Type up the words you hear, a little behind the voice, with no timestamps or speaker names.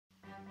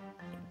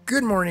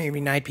Good morning,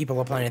 every night,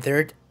 people of Planet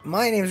Earth.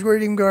 My name is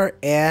Gordimgar,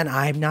 and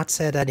I've not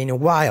said that in a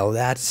while.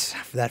 That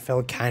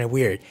felt kind of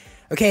weird.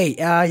 Okay,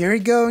 you're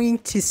going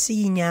to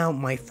see now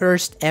my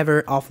first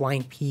ever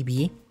offline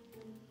PB.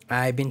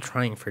 I've been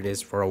trying for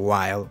this for a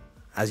while.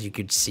 As you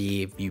could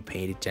see, if you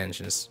paid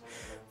attention,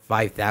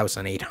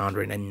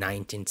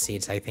 5,819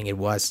 seats, I think it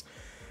was.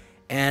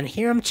 And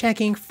here I'm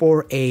checking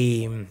for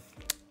a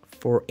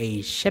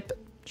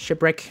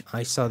shipwreck.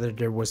 I saw that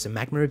there was a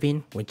magma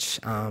ravine,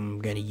 which I'm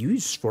gonna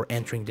use for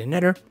entering the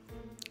Nether.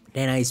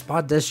 Then I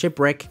spot the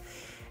shipwreck,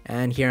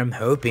 and here I'm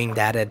hoping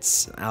that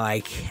it's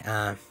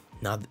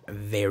not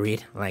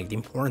buried. Like, the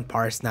important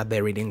part is not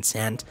buried in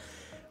sand,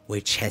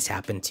 which has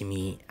happened to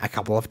me a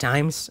couple of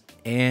times.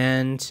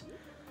 And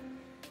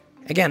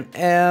again,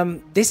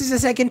 this is the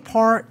second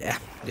part.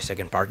 This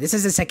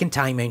is the second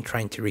time I'm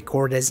trying to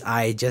record this.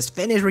 I just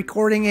finished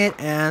recording it,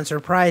 and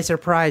surprise,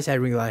 surprise, I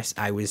realized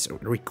I was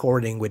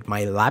recording with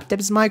my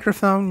laptop's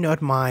microphone,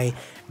 not my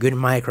good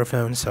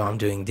microphone, so I'm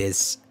doing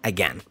this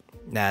again.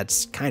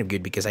 That's kind of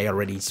good because I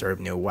already sort of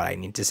know what I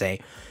need to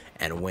say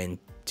and when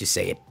to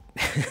say it.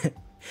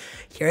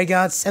 Here I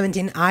got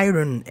 17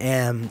 iron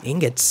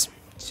ingots,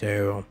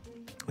 so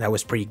that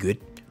was pretty good.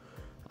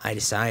 I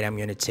decide I'm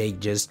gonna take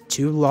just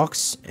 2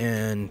 blocks,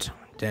 and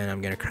then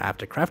I'm gonna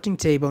craft a crafting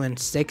table and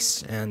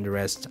sticks, and the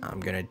rest I'm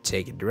gonna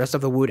take. The rest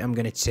of the wood I'm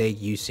gonna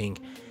take using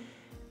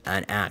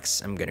an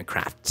axe. I'm gonna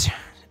craft,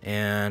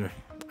 and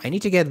I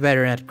need to get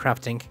better at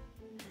crafting.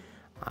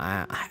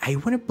 I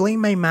want to blame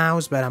my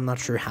mouse, but I'm not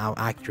sure how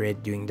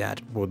accurate doing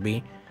that would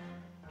be.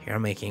 Here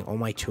I'm making all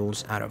my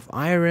tools out of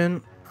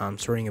iron. I'm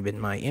sorting a bit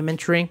my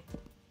inventory.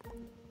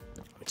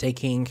 I'm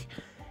taking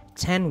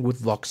 10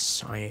 wood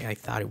blocks. I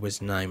thought it was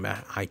 9,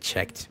 but I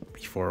checked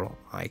before,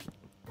 like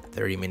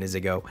 30 minutes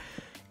ago,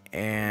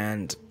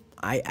 and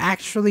I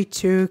actually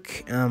took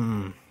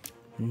 10.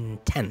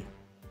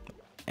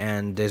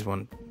 And this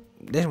one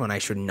I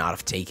should not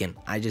have taken.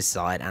 I just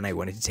saw it and I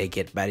wanted to take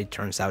it, but it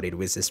turns out it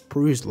was a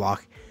spruce log,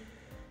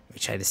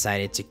 which I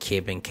decided to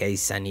keep in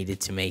case I needed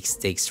to make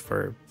sticks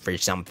for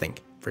some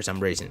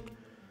reason.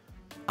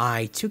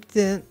 I took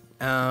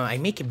I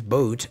make a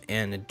boat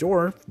and a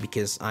door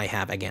because I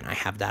have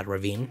that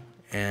ravine,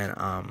 and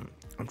I'm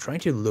trying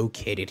to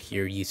locate it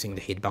here using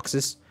the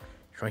hitboxes,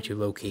 trying to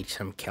locate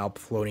some kelp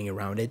floating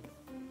around it,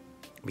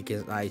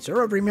 because I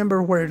sort of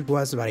remember where it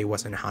was, but I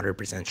wasn't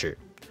 100% sure.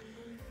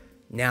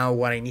 Now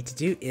what I need to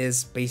do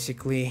is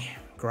basically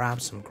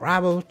grab some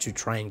gravel to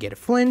try and get a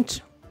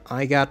flint.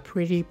 I got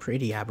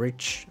pretty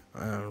average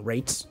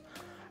rates.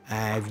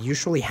 I've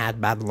usually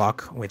had bad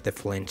luck with the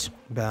flint,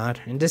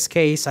 but in this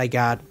case I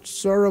got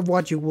sort of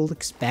what you will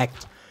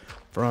expect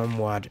from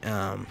what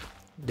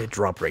the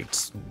drop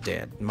rates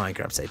that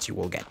Minecraft says you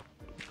will get.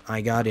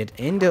 I got it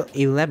in the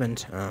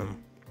 11th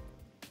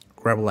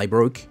gravel I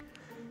broke,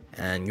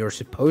 and you're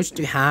supposed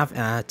to have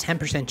a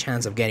 10%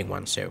 chance of getting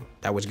one, so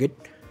that was good.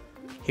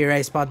 Here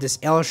I spot this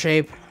L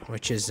shape,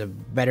 which is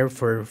better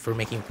for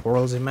making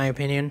portals in my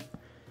opinion.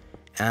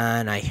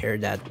 And I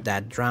heard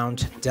that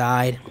drowned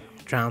died.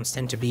 Drowns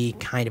tend to be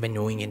kind of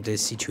annoying in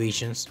these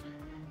situations,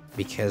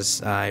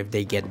 because if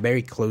they get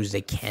very close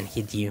they can't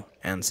hit you,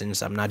 and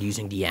since I'm not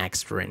using the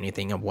axe for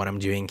anything of what I'm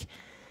doing,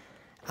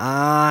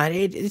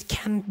 it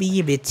can be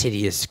a bit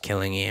tedious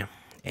killing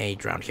a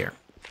drowned here.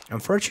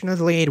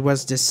 Unfortunately,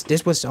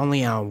 this was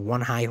only a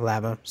 1 high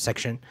lava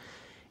section,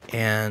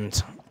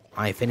 and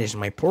I finished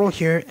my portal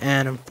here,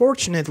 and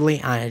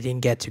unfortunately I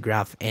didn't get to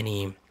grab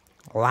any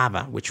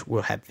lava, which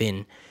would have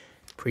been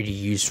pretty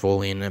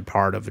useful in a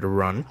part of the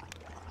run.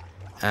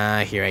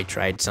 Here I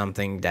tried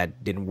something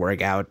that didn't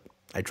work out.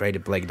 I tried to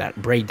break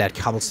that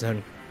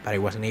cobblestone, but I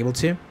wasn't able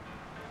to.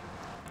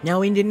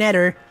 Now in the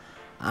Nether,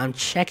 I'm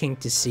checking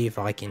to see if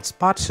I can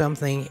spot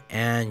something,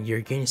 and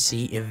you're going to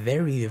see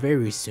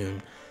very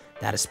soon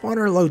that a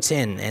spawner loads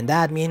in, and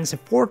that means a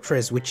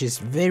fortress, which is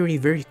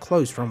very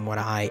close from what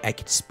I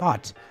could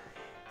spot.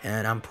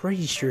 And I'm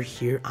pretty sure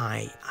here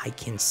I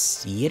can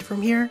see it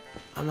from here.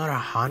 I'm not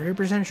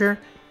 100% sure.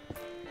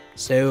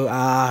 So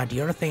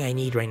the other thing I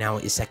need right now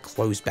is a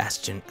closed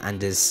bastion, and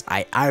this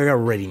I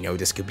already know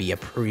this could be a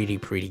pretty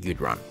good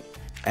run,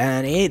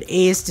 and it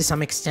is to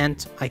some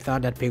extent. I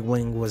thought that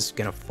Hoggling was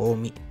gonna follow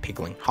me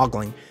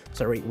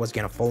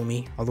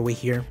all the way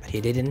here, but he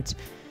didn't.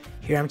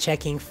 Here I'm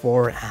checking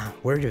for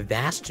where the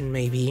bastion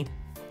may be.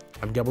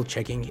 I'm double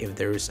checking if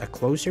there's a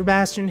closer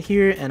bastion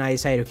here, and I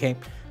decide, okay,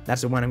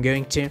 that's the one I'm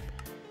going to.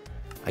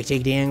 I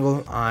take the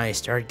angle, I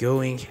start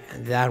going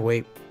that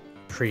way.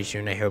 Pretty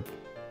soon, I hope.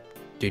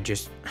 Dude,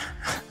 just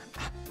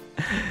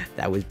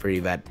that was pretty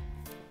bad.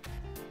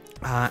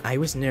 I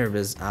was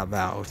nervous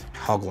about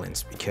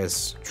Hogglins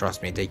because,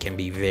 trust me, they can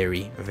be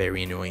very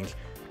annoying.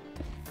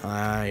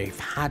 I've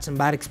had some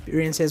bad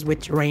experiences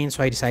with terrain,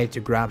 so I decided to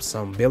grab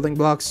some building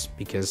blocks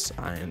because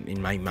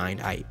in my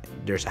mind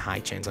there's a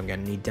high chance I'm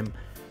gonna need them.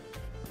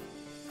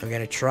 I'm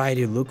gonna try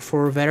to look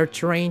for better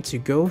terrain to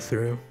go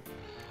through,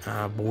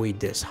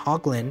 avoid this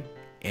Hogglin,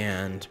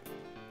 and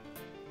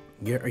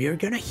you're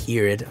gonna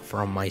hear it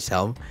from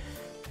myself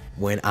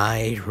when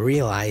I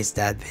realized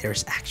that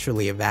there's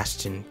actually a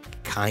bastion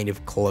kind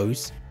of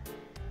close.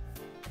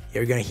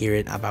 You're gonna hear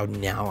it about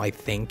now, I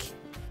think.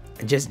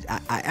 Just,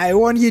 I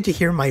want you to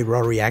hear my raw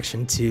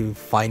reaction to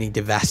finding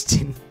the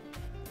bastion.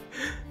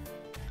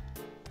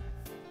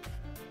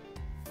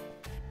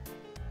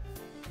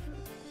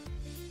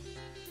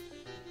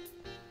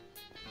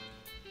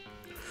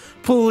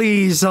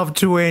 Please, up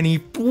 20,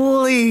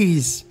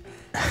 please!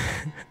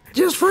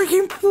 Just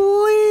freaking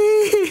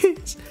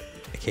please!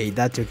 Okay,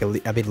 that took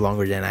a bit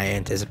longer than I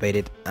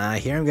anticipated.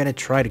 Here I'm gonna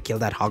try to kill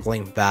that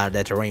hogling, but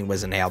the terrain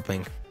wasn't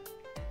helping.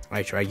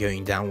 I tried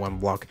going down one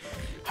block.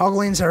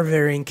 Hoglins are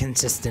very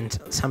inconsistent.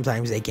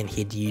 Sometimes they can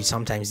hit you,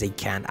 sometimes they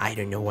can't. I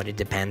don't know what it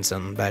depends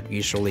on, but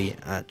usually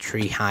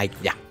tree height.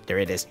 Yeah, there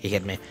it is. He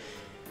hit me.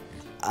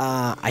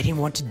 I didn't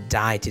want to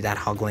die to that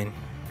hoglin.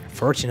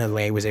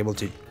 Fortunately, I was able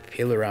to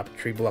pillar up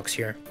 3 blocks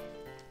here.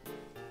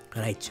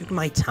 And I took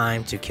my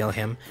time to kill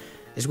him.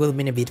 This would have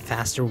been a bit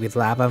faster with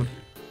lava.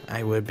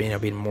 I would have been a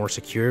bit more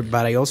secure,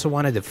 but I also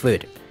wanted the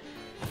food.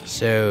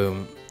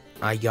 So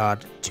I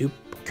got 2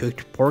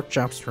 cooked pork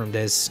chops from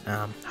this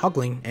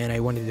hogling, and I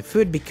wanted the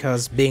food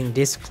because being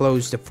this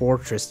close the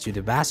fortress to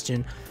the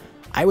bastion,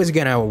 I was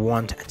gonna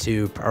want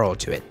to parallel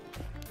to it.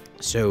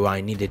 So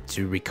I needed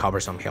to recover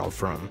some health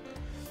from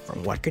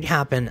what could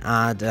happen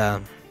at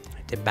the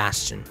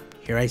bastion.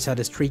 Here I saw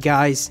these 3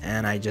 guys,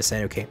 and I just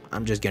said, okay,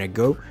 I'm just gonna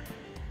go.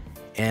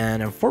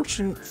 And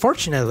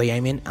fortunately, I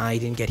mean, I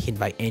didn't get hit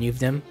by any of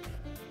them.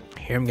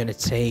 Here I'm gonna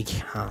take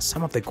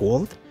some of the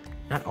gold,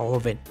 not all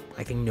of it.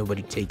 I think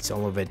nobody takes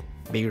all of it.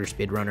 Bigger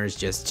speedrunners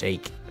just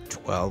take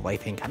 12, I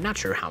think. I'm not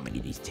sure how many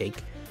these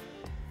take.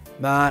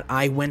 But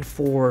I went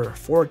for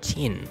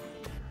 14.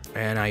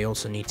 And I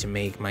also need to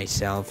make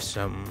myself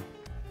some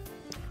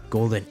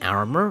golden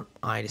armor.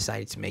 I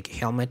decided to make a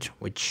helmet,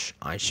 which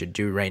I should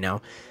do right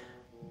now.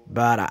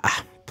 But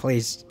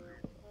please,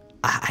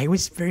 I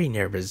was very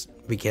nervous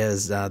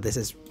because this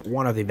is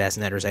one of the best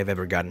nethers I've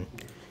ever gotten.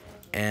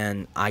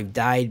 And I've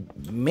died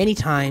many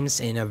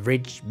times in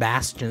average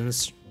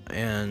bastions,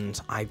 and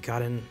I've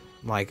gotten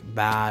like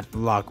bad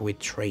luck with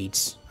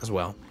trades as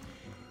well.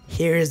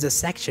 Here is the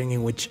section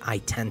in which I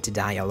tend to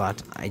die a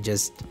lot. I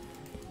just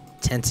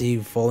tend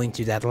to fall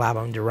into that lava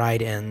on the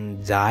right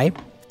and die.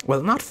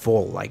 Well, not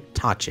fall, like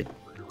touch it.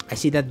 I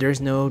see that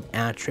there's no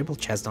triple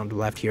chest on the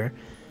left here,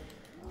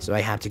 so I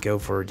have to go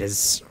for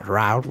this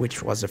route,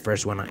 which was the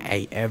first one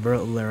I ever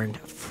learned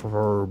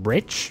for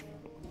bridge.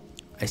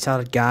 I saw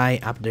that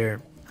guy up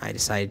there. I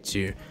decided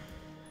to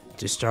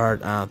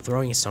start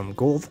throwing some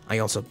gold. I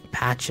also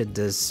patched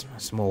this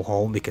small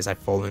hole because I've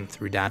fallen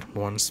through that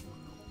once.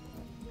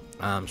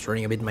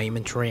 Sorting a bit my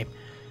inventory,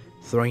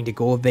 throwing the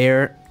gold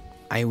there.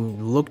 I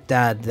looked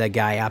at the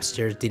guy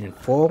upstairs, didn't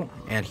fall,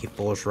 and he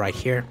falls right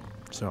here.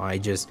 So I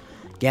just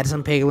get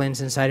some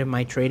piglins inside of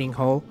my trading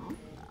hole.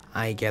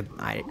 I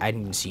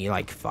didn't see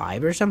like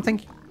 5 or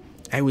something.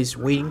 I was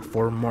waiting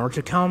for more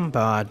to come,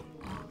 but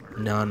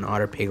none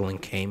other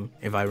piglin came,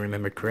 if I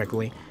remember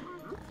correctly.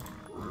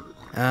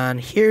 And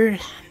here,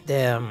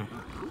 this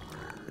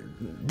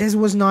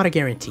was not a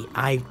guarantee.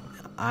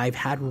 I've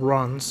had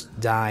runs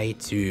die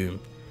to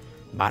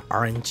bad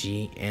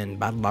RNG and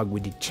bad luck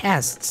with the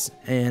chests,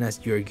 and as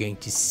you're going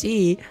to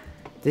see,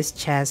 these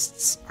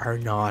chests are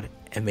not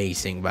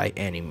amazing by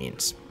any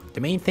means. The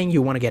main thing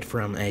you want to get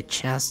from a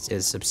chest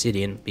is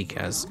obsidian,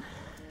 because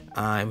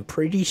I'm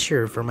pretty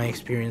sure from my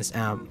experience,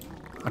 a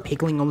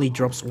piglin only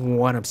drops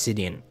 1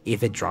 obsidian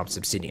if it drops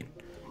obsidian.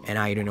 And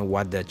I don't know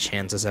what the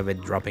chances of it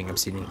dropping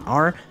obsidian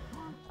are,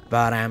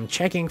 but I'm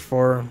checking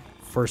for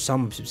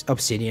some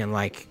obsidian,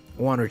 like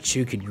 1 or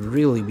 2 could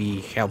really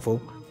be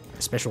helpful,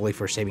 especially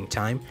for saving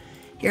time.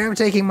 Here I'm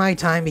taking my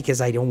time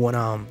because I don't want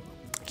to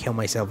kill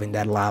myself in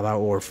that lava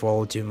or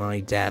fall to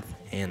my death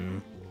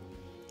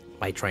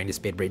by trying to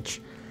speed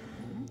bridge.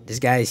 These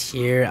guys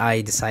here,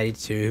 I decided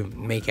to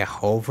make a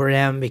hole for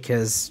them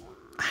because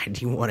I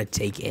didn't want to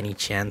take any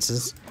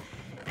chances.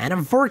 And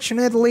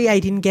unfortunately, I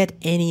didn't get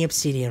any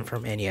obsidian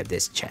from any of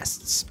these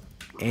chests.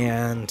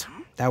 And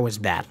that was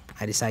bad.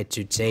 I decided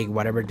to take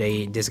whatever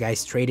these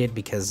guys traded,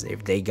 because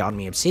if they got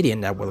me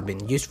obsidian, that would have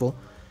been useful.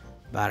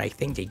 But I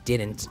think they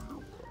didn't.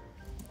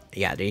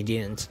 Yeah, they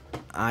didn't.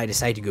 I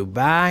decided to go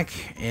back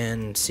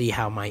and see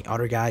how my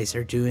other guys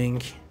are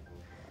doing.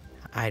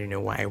 I don't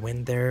know why I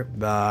went there,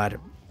 but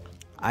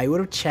I would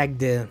have checked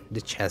the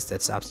chest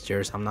that's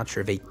upstairs. I'm not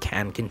sure if it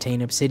can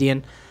contain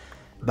obsidian,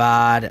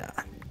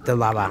 but the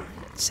lava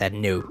said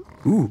no.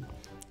 Ooh.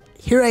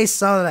 Here I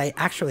saw that I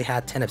actually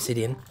had 10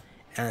 obsidian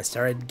and I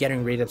started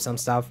getting rid of some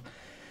stuff.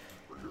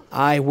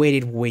 I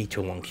waited way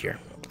too long here.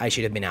 I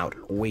should have been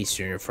out way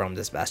sooner from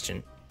this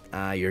bastion.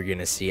 You're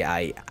gonna see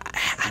I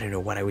don't know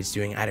what I was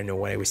doing. I don't know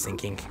what I was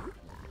thinking.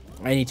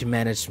 I need to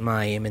manage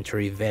my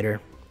inventory better.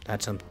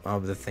 That's some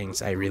of the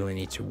things I really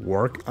need to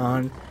work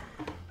on.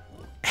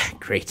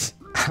 Great.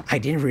 I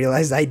didn't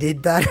realize I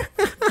did that.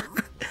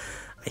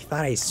 I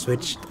thought I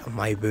switched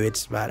my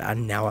boots, but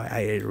now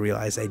I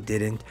realize I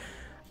didn't.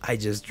 I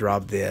just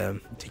dropped the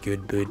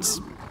good boots.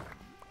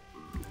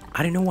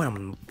 I don't know what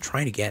I'm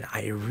trying to get.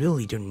 I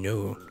really don't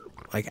know.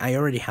 Like, I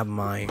already have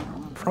my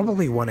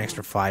probably 1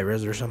 extra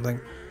fibers or something.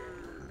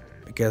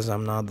 because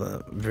I'm not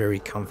very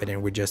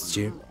confident with just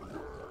two.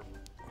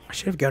 I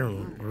should have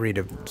gotten rid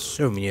of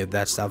so many of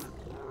that stuff.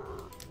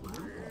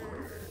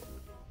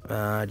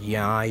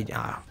 Yeah, I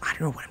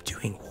don't know what I'm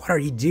doing. What are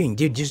you doing,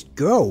 dude? Just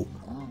go.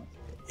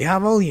 You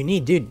have all you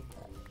need, dude.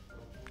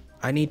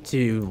 I need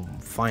to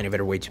find a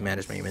better way to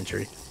manage my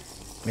inventory.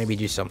 Maybe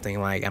do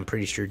something like, I'm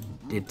pretty sure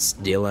it's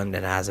Dylan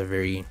that has a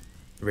very,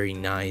 very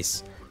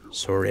nice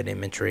sorted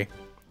inventory.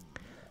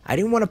 I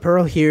didn't want a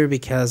pearl here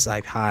because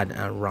I've had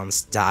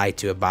runs die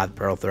to a bad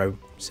pearl throw.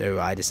 So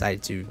I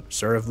decided to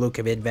sort of look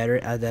a bit better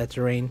at that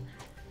terrain.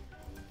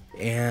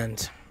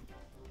 And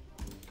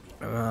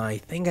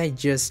I think I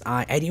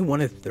didn't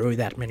want to throw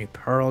that many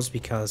pearls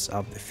because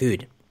of the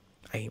food.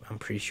 I'm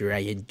pretty sure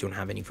I don't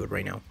have any food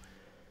right now.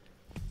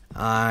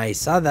 I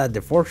saw that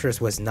the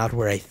fortress was not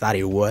where I thought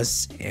it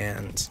was,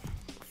 and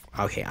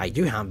okay, I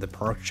do have the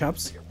pork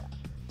chops.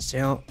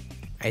 Still,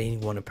 I didn't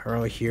want a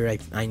pearl here.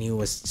 I knew it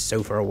was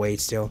so far away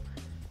still,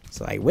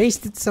 so I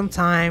wasted some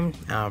time,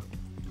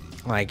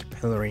 like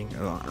pillaring.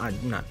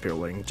 Not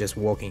pillaring, just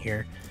walking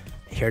here.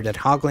 I heard that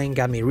hoggling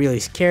got me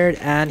really scared,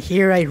 and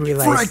here I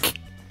realized. Frick!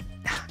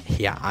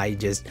 Yeah, I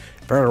just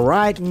fell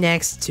right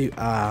next to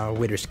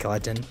wither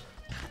skeleton,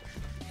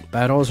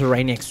 but also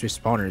right next to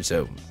spawner.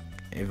 So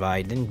if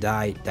I didn't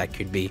die, that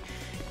could be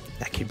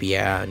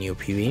a new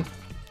PV.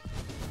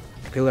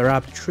 Pillar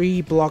up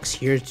 3 blocks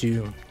here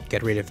to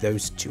get rid of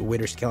those 2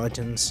 wither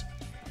skeletons,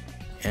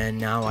 and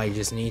now I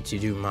just need to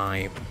do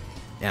my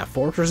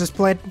fortress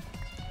split,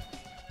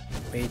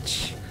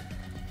 which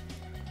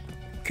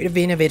could have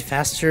been a bit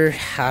faster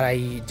had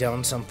I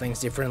done some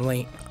things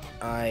differently.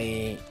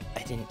 I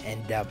didn't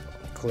end up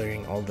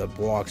clearing all the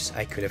blocks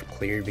I could have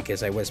cleared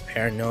because I was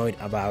paranoid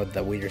about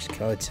the wither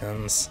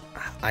skeletons.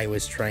 I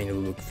was trying to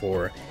look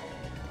for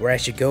where I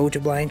should go to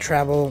blind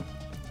travel,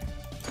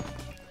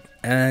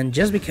 and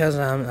just because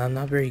I'm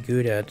not very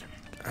good at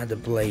the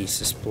blaze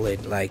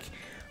split, like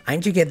I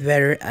need to get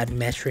better at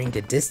measuring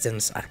the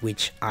distance at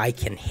which I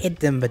can hit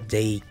them but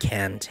they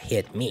can't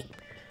hit me.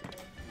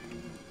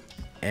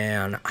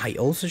 And I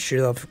also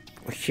should have,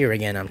 here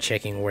again I'm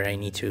checking where I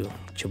need to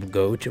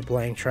go to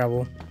blind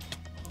travel.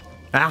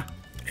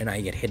 And I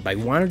get hit by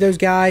one of those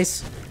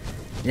guys.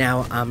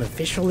 Now I'm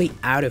officially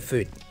out of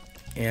food,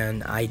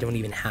 and I don't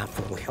even have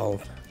full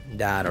health.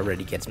 That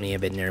already gets me a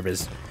bit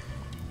nervous.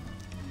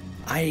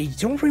 I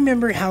don't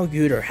remember how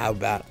good or how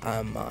bad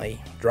my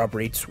drop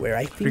rates were.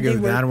 I think they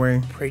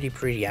were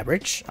pretty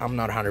average. I'm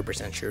not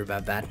 100% sure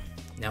about that.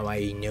 Now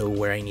I know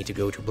where I need to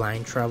go to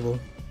blind travel.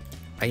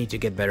 I need to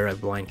get better at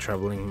blind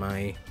traveling.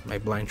 My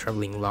blind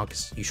traveling luck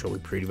is usually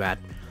pretty bad.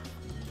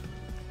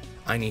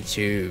 I need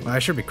to... I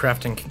should be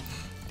crafting.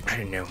 I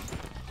don't know.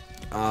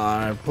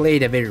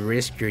 Played a bit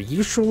riskier.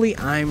 Usually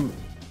I'm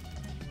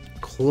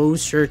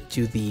closer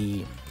to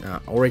the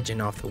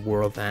origin of the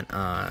world than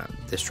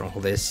the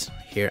stronghold is.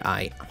 Here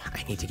I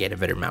need to get a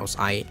better mouse.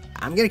 I'm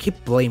gonna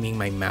keep blaming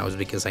my mouse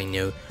because I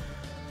know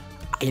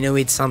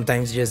it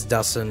sometimes just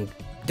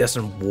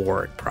doesn't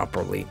work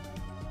properly.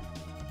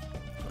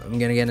 I'm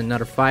gonna get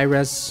another 5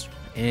 res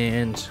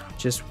and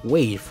just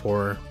wait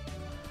for...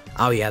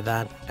 Oh yeah,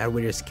 that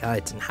wither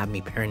skeleton had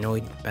me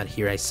paranoid, but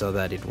here I saw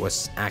that it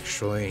was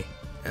actually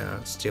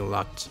still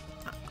locked.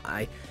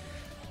 I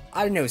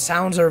don't know,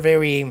 sounds are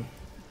very...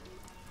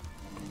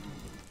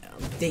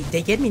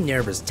 They get me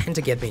nervous, tend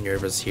to get me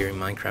nervous here in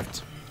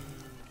Minecraft.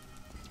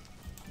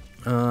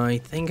 I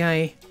think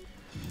I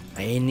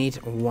need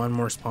one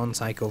more spawn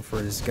cycle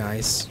for this,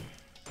 guys.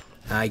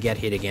 I get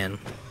hit again.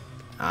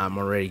 I'm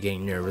already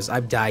getting nervous.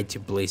 I've died to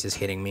blazes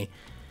hitting me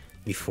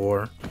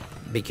before,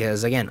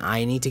 because again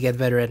I need to get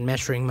better at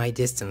measuring my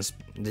distance,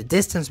 the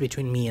distance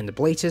between me and the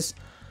blazes.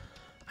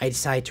 I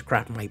decided to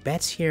grab my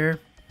bets here,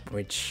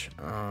 which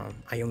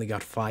I only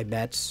got 5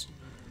 bets,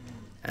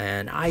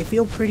 and I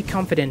feel pretty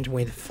confident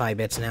with 5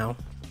 bets now.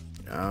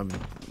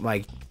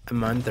 Like a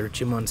month or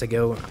 2 months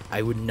ago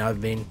I would not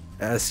have been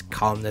as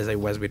calm as I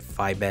was with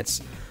 5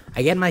 bets.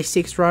 I get my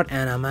 6th rod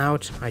and I'm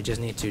out. I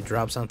just need to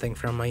drop something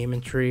from my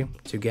inventory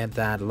to get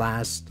that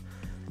last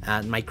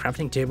at my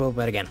crafting table,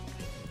 but again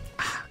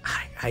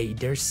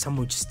there's so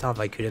much stuff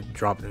I could have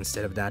dropped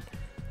instead of that.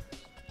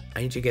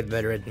 I need to get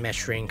better at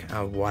measuring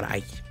what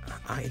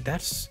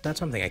that's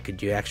something I could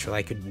do. Actually,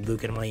 I could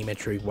look at my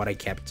inventory, what I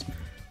kept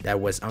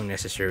that was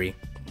unnecessary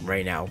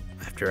right now.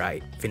 After I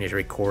finish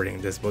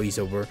recording this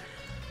voiceover,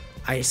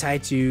 I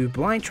decided to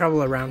blind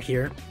travel around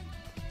here.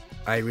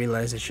 I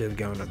realized I should have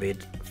gone a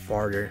bit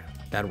farther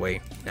that way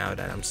now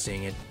that I'm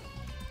seeing it.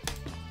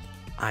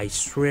 I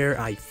swear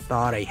I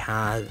thought I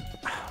had...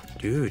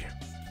 Dude.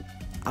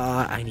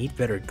 I need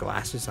better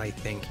glasses, I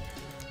think.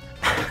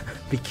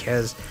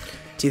 Because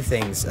 2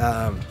 things.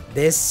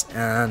 This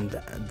and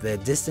the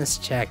distance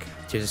check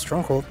to the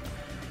stronghold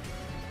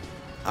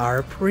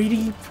are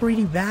pretty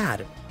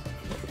bad.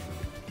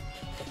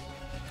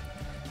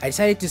 I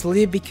decided to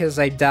sleep because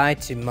I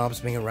died to mobs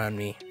being around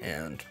me,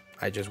 and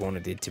I just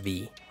wanted it to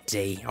be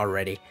day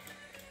already.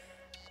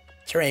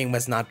 Terrain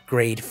was not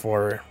great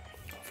for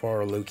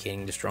for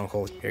locating the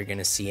stronghold. You're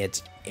gonna see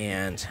it,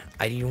 and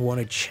I didn't want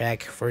to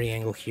check for the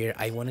angle here.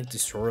 I wanted to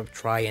sort of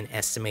try and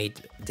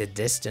estimate the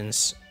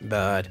distance,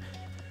 but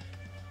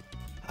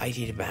I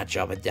did a bad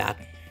job at that.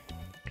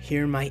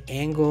 Here my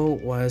angle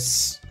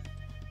was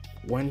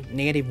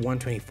negative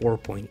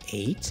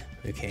 124.8.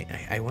 Okay,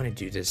 I want to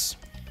do this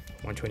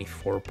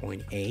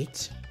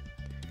 124.8.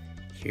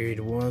 Here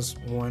it was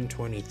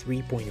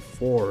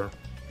 123.4,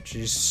 which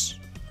is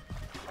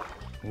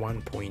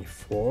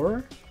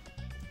 1.4.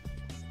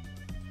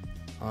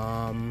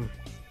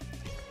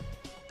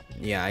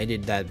 Yeah, I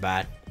did that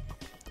bad,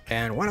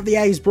 and one of the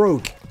eyes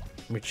broke,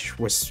 which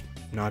was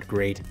not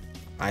great.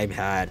 I've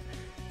had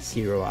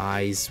 0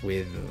 eyes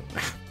with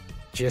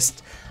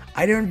just,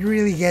 I don't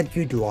really get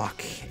good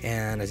luck,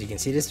 and as you can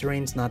see, this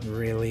terrain's not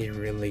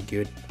really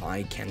good.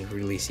 I can't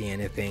really see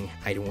anything.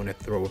 I don't want to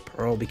throw a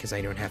pearl because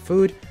I don't have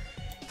food.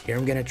 Here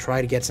I'm gonna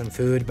try to get some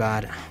food,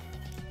 but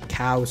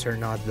cows are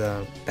not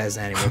the best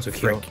animal to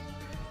kill.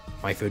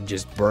 My food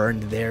just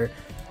burned there.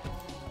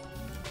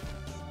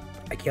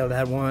 I killed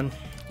that one.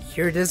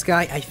 Here, this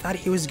guy, I thought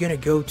he was gonna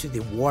go to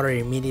the water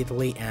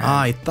immediately, and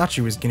I thought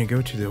she was gonna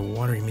go to the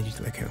water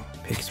immediately. Okay,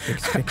 pigs.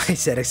 I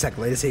said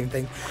exactly the same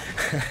thing.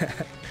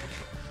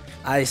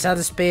 I saw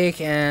this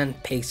pig,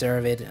 and pigs are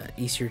a bit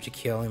easier to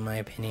kill in my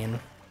opinion.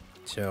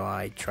 So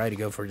I tried to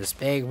go for this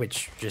pig,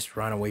 which just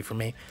ran away from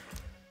me.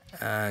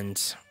 And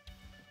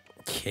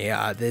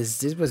yeah,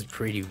 this was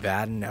pretty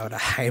bad now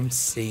that I'm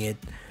seeing it.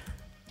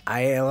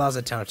 I lost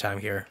a ton of time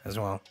here as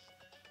well.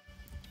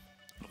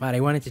 But I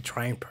wanted to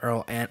try and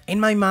pearl, and in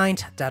my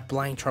mind, that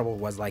blind trouble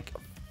was like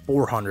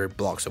 400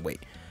 blocks away.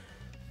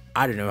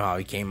 I don't know how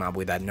he came up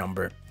with that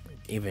number.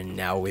 Even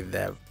now with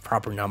the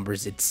proper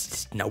numbers,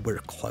 it's nowhere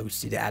close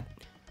to that.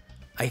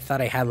 I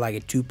thought I had like a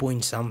 2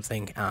 point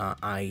something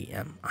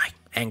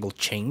angle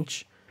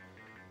change.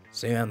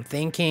 So I'm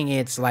thinking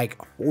it's like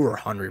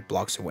 400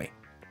 blocks away.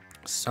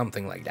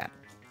 Something like that.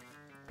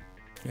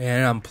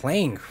 And I'm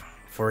playing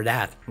for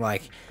that.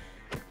 Like,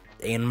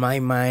 in my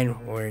mind,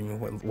 or in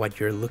what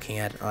you're looking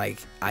at, like,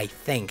 I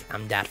think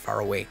I'm that far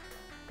away.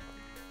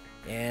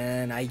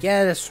 And I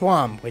get a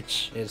swamp,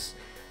 which is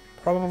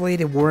probably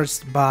the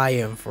worst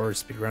biome for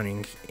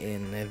speedrunning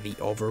in the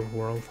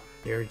overworld.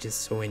 They're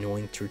just so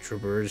annoying to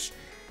traverse.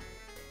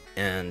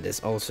 And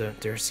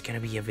there's gonna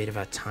be a bit of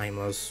a time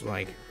loss,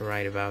 like,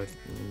 right about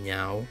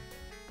now.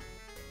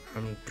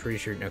 I'm pretty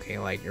sure, okay,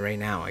 like, right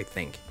now, I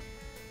think.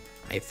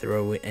 I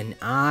throw an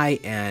eye,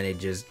 and it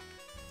just,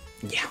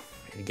 yeah,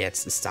 it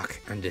gets stuck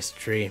on this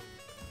tree.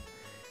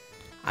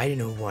 I don't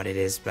know what it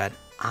is, but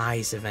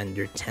eyes of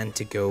Ender tend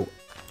to go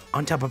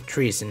on top of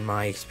trees in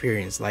my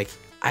experience. Like,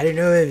 I don't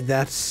know if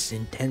that's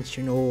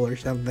intentional or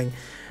something,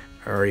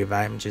 or if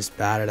I'm just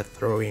bad at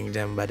throwing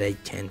them, but they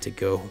tend to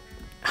go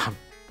up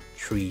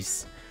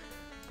trees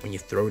when you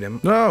throw them.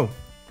 No!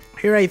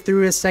 Here I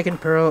threw a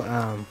second pearl,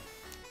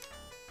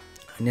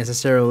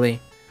 unnecessarily.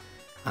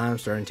 I'm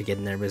starting to get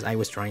nervous. I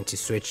was trying to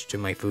switch to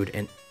my food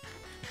and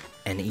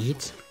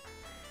eat,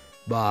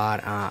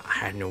 but I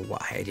don't know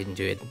why I didn't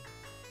do it.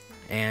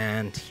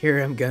 And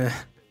here I'm gonna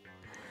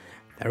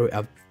throw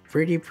a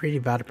pretty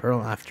bad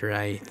pearl after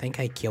I think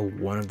I killed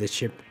one of the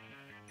ship.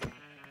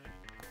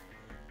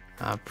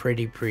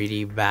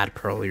 Pretty bad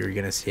pearl, you're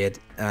gonna see it.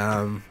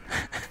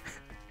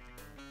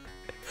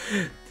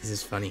 This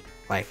is funny.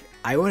 Like,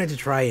 I wanted to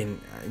try and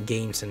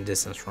gain some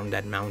distance from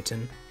that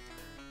mountain,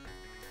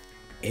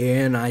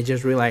 and I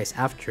just realized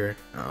after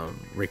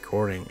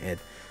recording it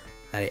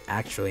that I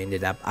actually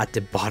ended up at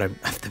the bottom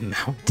of the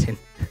mountain.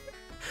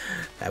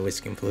 That was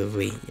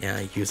completely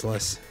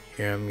useless.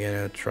 Here I'm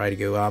gonna try to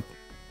go up.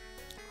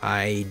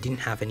 I didn't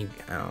have any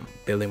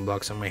building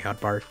blocks on my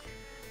hotbar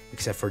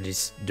except for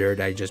this dirt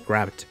I just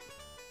grabbed.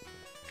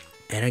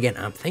 And again,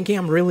 I'm thinking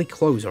I'm really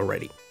close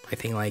already. I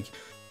think like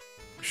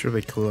Should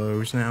be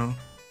close now.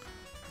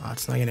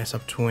 It's not gonna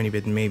sub 20,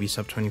 but maybe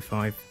sub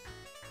 25.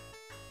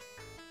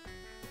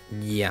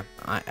 yeah,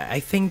 I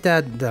think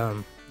that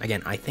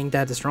again, I think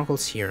that the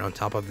stronghold's here on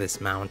top of this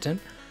mountain,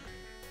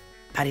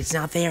 but it's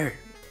not there.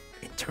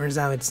 It turns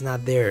out it's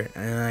not there,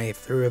 and I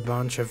threw a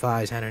bunch of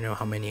eyes. I don't know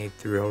how many I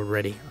threw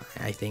already.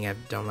 I think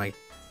I've done like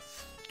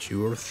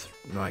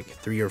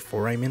 3 or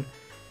 4, I mean.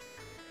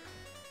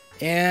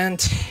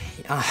 And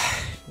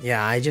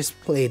yeah, I just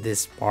played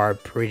this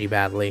part pretty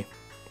badly,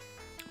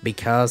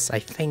 because I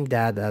think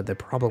that the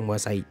problem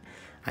was I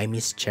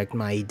mischecked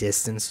my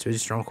distance to the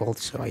stronghold,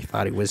 so I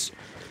thought it was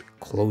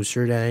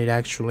closer than it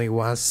actually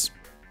was.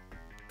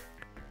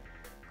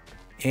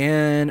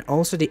 And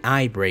also the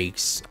eye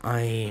breaks.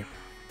 I've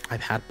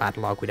had bad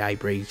luck with eye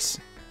breaks.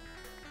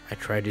 I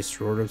tried to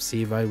sort of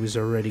see if I was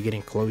already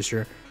getting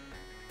closer,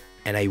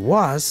 and I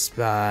was,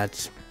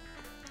 but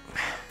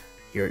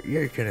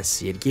you're gonna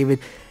see it. Give it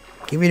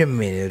a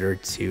minute or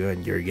two,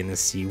 and you're gonna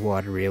see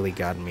what really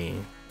got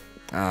me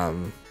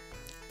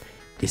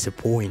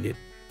disappointed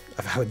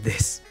about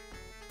this.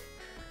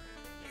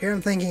 Here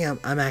I'm thinking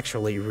I'm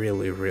actually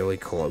really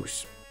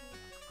close,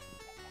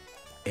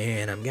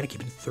 and I'm gonna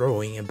keep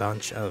throwing a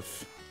bunch of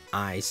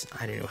eyes.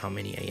 I don't know how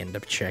many I end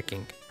up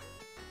checking.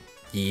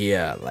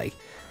 Yeah, like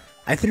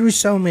I threw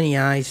so many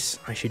eyes.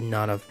 I should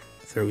not have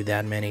thrown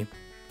that many.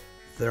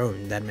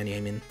 I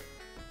mean.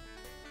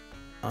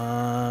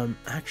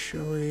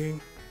 Actually,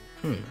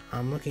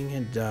 I'm looking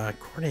at the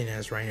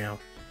coordinates right now.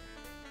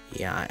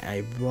 Yeah,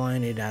 I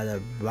blinded at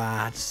a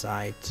bad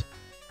site.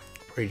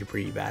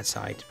 Pretty bad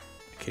site.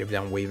 Could have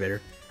done way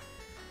better.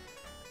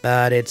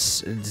 But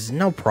it's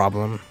no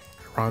problem.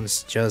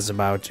 Run's just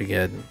about to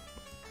get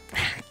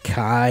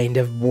kind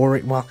of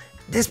boring. Well,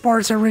 this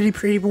part's already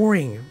pretty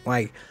boring.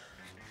 Like,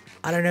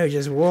 I don't know,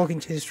 just walking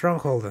to the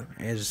stronghold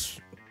is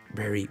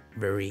very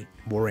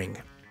boring.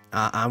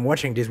 I'm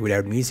watching this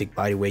without music,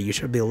 by the way. You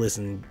should be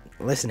listening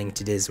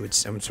to this with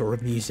some sort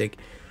of music.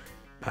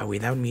 But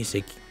without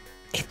music,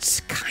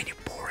 it's kind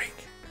of boring.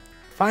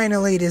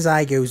 Finally, this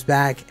eye goes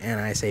back, and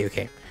I say,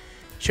 okay,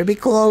 should be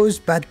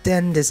closed, but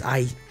then this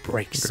eye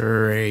breaks.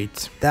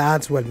 Great.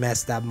 That's what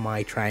messed up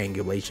my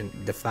triangulation.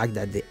 The fact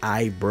that the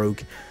eye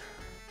broke.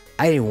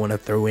 I didn't want to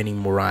throw any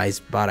more eyes,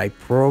 but I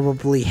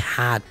probably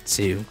had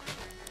to.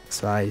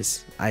 So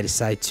I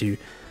decided to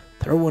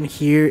throw one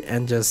here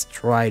and just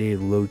try to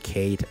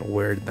locate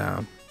where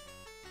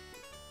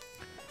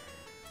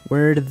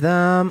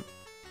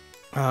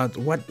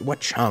what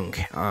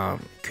chunk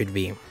could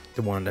be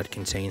the one that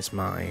contains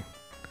the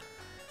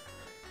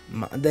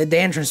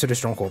entrance to the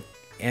stronghold.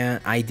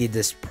 And I did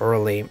this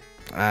poorly.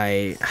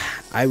 I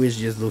was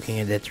just looking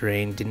at the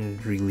terrain,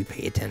 didn't really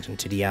pay attention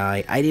to the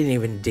eye. I didn't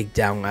even dig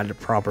down at the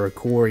proper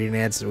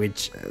coordinates,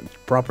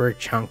 proper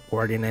chunk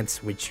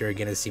coordinates, which you're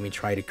gonna see me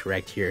try to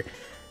correct here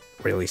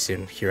really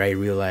soon. Here I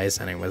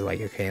realized, and I was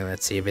like, okay,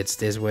 let's see if it's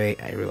this way.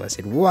 I realized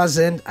it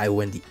wasn't. I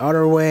went the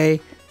other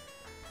way,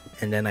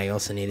 and then I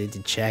also needed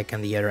to check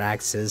on the other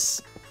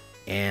axis,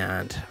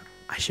 and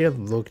I should have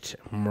looked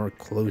more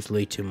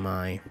closely to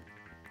my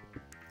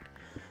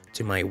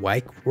Y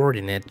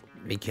coordinate,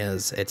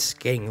 because it's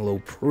getting low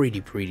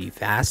pretty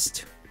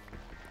fast.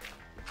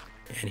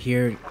 And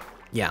here,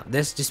 yeah,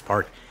 this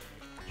part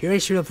here, I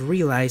should have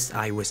realized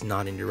I was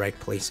not in the right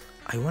place.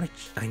 I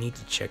need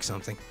to check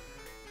something.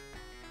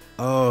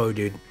 Oh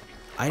dude,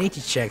 I need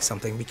to check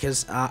something,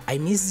 because I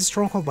missed the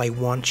stronghold by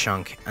one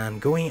chunk,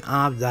 and going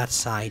up that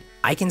side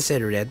I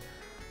considered it.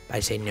 I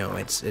say no,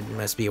 it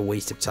must be a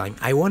waste of time.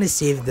 I want to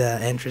see if the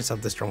entrance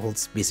of the stronghold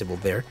is visible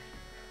there.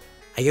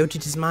 I go to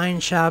this mine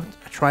shaft,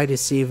 I try to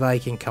see if I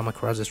can come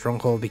across the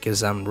stronghold,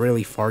 because I'm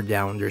really far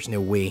down. There's no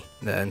way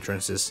the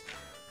entrance is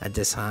at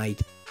this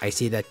height. I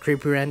see that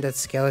creeper and that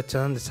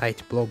skeleton, decide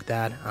to block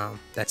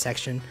that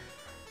section.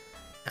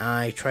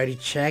 I try to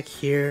check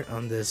here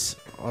on this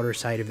other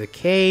side of the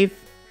cave.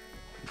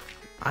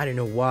 I don't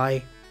know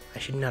why. I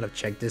should not have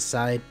checked this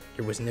side.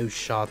 There was no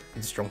shot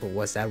the stronghold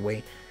was that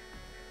way.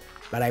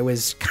 But I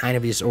was kind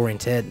of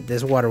disoriented.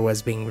 This water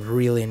was being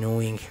really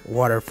annoying.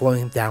 Water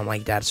flowing down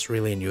like that's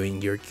really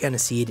annoying. You're gonna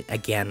see it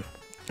again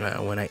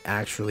when I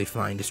actually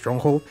find the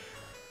stronghold.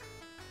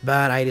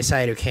 But I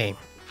decided, okay,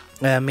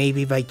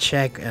 maybe if I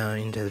check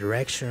in the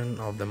direction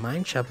of the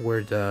mine shaft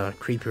where the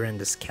creeper and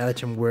the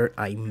skeleton were,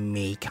 I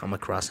may come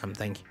across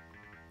something.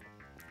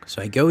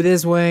 So I go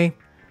this way.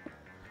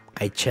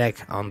 I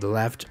check on the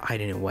left. I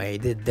don't know why I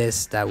did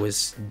this. That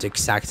was the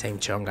exact same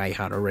chunk I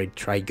had already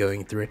tried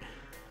going through.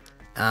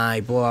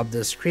 I blow up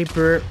this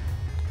creeper,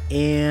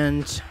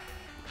 and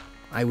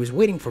I was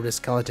waiting for the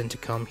skeleton to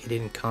come. He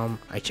didn't come.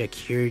 I check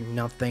here,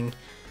 nothing.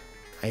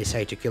 I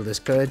decide to kill the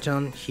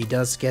skeleton. He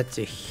does get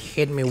to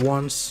hit me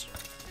once,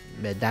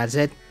 but that's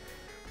it.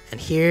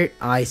 And here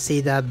I see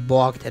that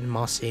blocked and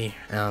mossy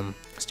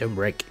stone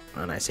brick,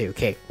 and I say,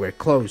 okay, we're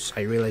close.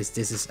 I realize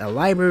this is a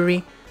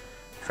library.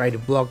 Try to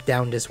block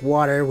down this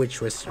water,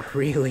 which was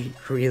really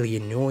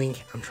annoying.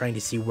 I'm trying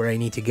to see where I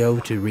need to go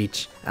to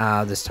reach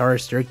the star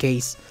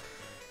staircase.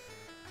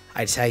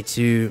 I decided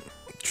to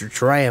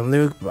try and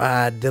look,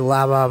 but the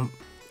lava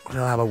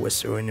was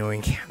so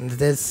annoying.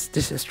 This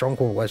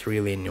stronghold was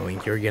really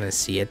annoying. You're gonna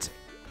see it.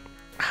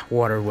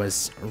 Water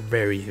was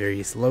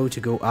very slow to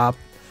go up.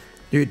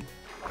 Dude,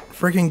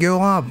 freaking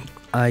go up.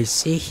 I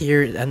see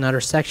here another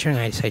section.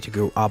 I decide to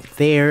go up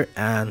there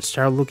and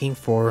start looking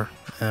for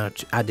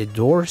at the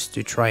doors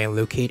to try and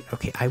locate.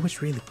 Okay, I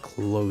was really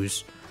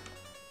close.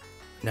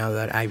 Now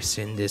that I've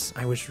seen this,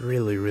 I was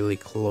really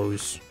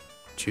close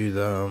to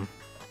the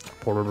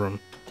portal room,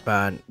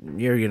 but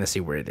you're gonna see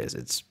where it is.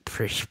 It's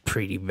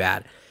pretty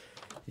bad.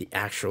 The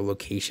actual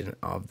location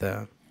of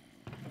the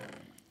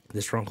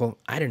stronghold.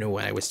 I don't know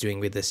what I was doing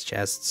with these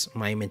chests.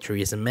 My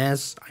inventory is a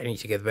mess. I need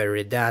to get better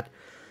at that.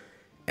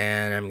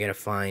 And I'm gonna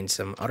find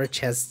some other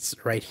chests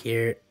right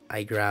here.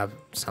 I grab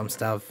some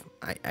stuff.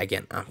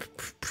 I'm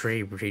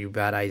pretty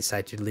bad. I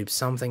decided to leave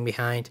something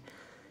behind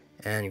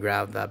and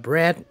grab that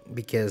bread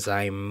because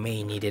I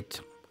may need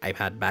it. I've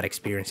had bad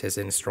experiences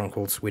in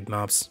strongholds with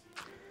mobs.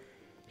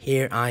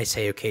 Here I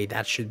say, okay,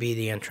 that should be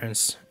the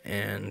entrance,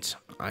 and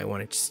I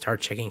wanted to start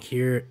checking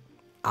here.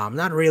 I'm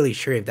not really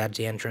sure if that's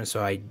the entrance,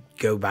 so I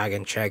go back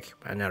and check.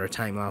 Another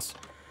time loss.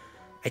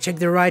 I check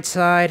the right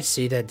side,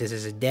 see that this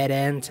is a dead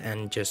end,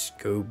 and just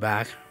go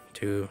back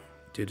to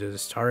the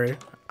starter.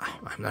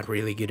 I'm not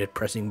really good at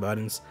pressing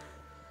buttons.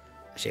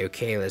 say,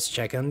 okay, let's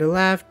check on the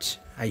left.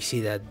 I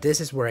see that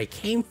this is where I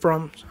came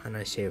from, and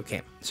I say,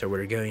 okay, so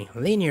we're going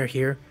linear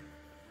here.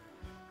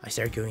 I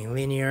start going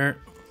linear.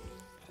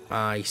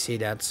 I see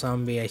that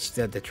zombie, I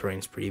see that the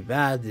terrain's pretty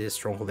bad, the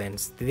stronghold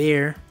ends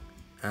there,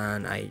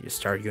 and I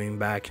start going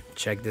back,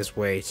 check this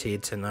way, see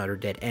it's another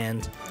dead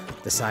end,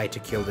 decide to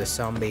kill this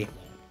zombie.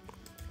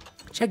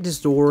 Check this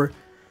door,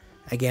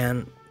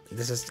 again,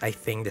 this is, I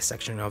think, the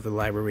section of the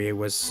library I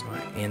was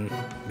in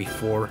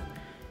before,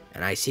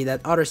 and I see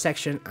that other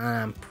section, and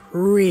I'm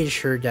pretty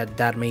sure that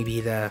that may be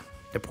the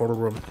portal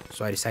room,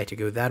 so I decide to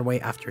go that way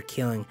after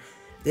killing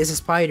this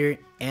spider,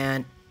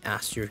 and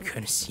as you're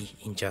gonna see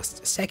in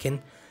just a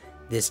second,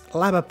 this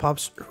lava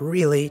pops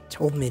really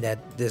told me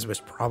that this was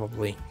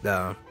probably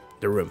the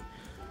room.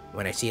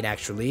 When I see it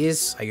actually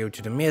is, I go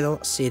to the middle,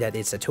 see that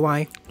it's a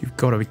 2i. You've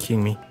gotta be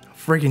kidding me.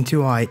 Freaking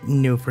 2i,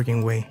 no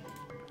freaking way.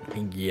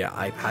 Yeah,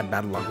 I've had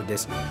bad luck with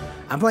this.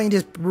 I'm playing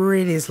this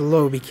pretty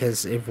slow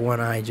because if one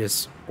eye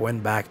just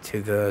went back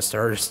to the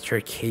starter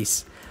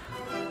staircase,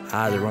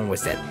 the room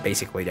was dead.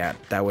 Basically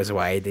that was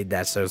why I did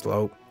that so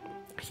slow.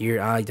 Here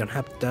I don't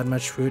have that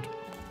much food.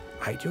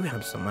 I do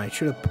have some. I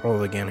should have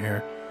pulled again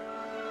here.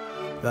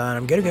 But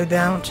I'm gonna go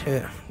down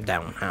to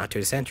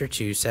the center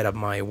to set up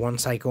my one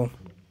cycle,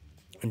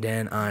 and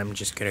then I'm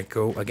just gonna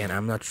go again.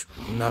 I'm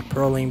not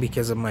pearling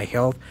because of my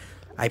health.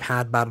 I've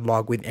had bad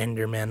luck with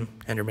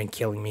Enderman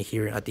killing me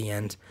here at the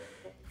end,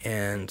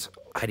 and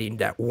I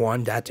didn't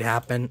want that to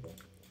happen.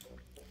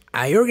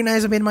 I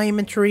organized a bit my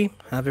inventory,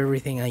 have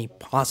everything I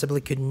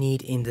possibly could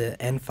need in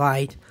the end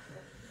fight.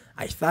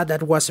 I thought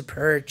that was a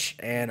perch,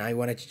 and I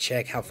wanted to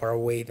check how far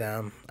away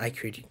I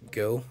could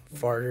go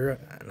farther,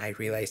 and I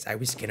realized I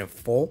was gonna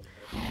fall,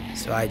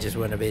 so I just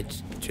went a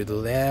bit to the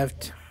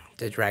left.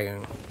 The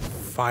dragon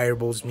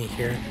fireballs me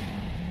here.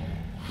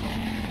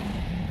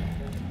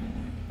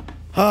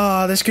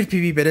 This could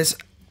PB, but it's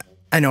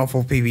an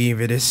awful PB if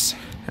it is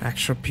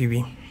actual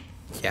PB.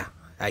 Yeah,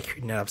 I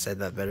could not have said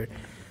that better.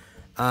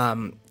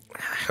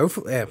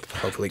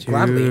 Hopefully,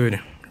 gladly. Dude,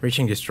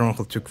 reaching the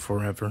stronghold took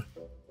forever.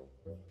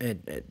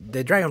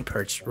 The dragon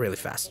perched really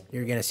fast.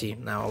 You're gonna see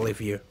now. I'll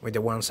leave you with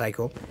the one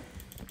cycle,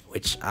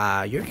 which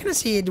you're gonna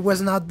see it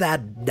was not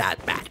that bad.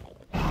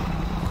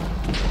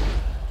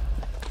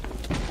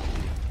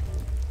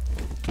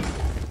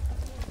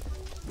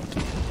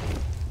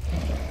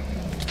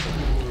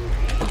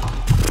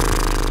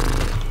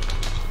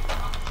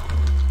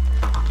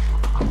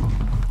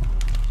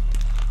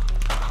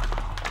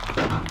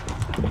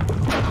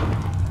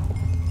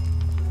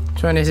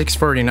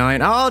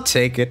 $26.49. I'll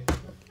take it.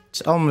 It's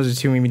almost a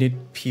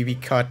 2-minute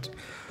PB cut.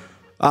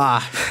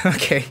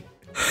 Okay.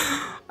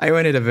 I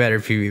wanted a better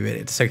PB, but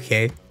it's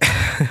okay.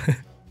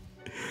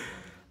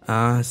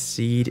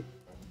 Seed.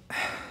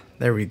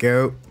 There we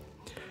go.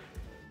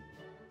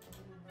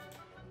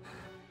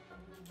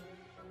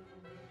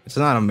 It's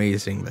not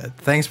amazing, but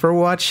thanks for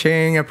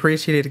watching.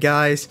 Appreciate it,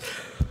 guys.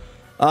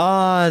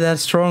 That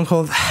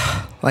stronghold.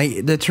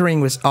 Like, the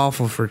terrain was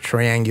awful for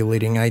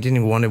triangulating. I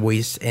didn't want to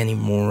waste any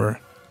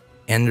more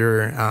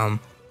Ender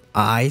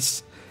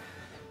eyes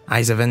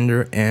of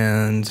Ender,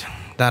 and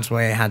that's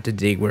why I had to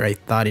dig where I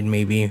thought it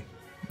may be,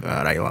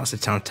 but I lost a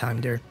ton of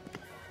time there.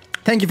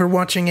 Thank you for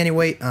watching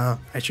anyway.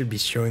 I should be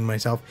showing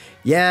myself.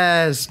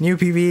 Yes, new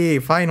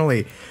PvE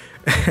finally.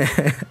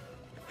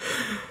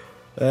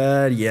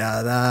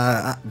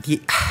 Yeah,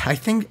 I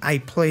think I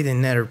played the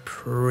Nether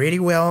pretty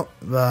well,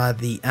 but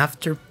the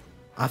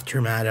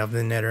aftermath of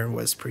the Nether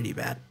was pretty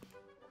bad.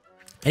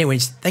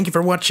 Anyways, thank you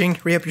for watching.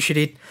 Really appreciate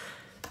it.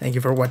 Thank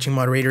you for watching,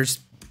 moderators.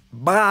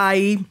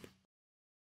 Bye.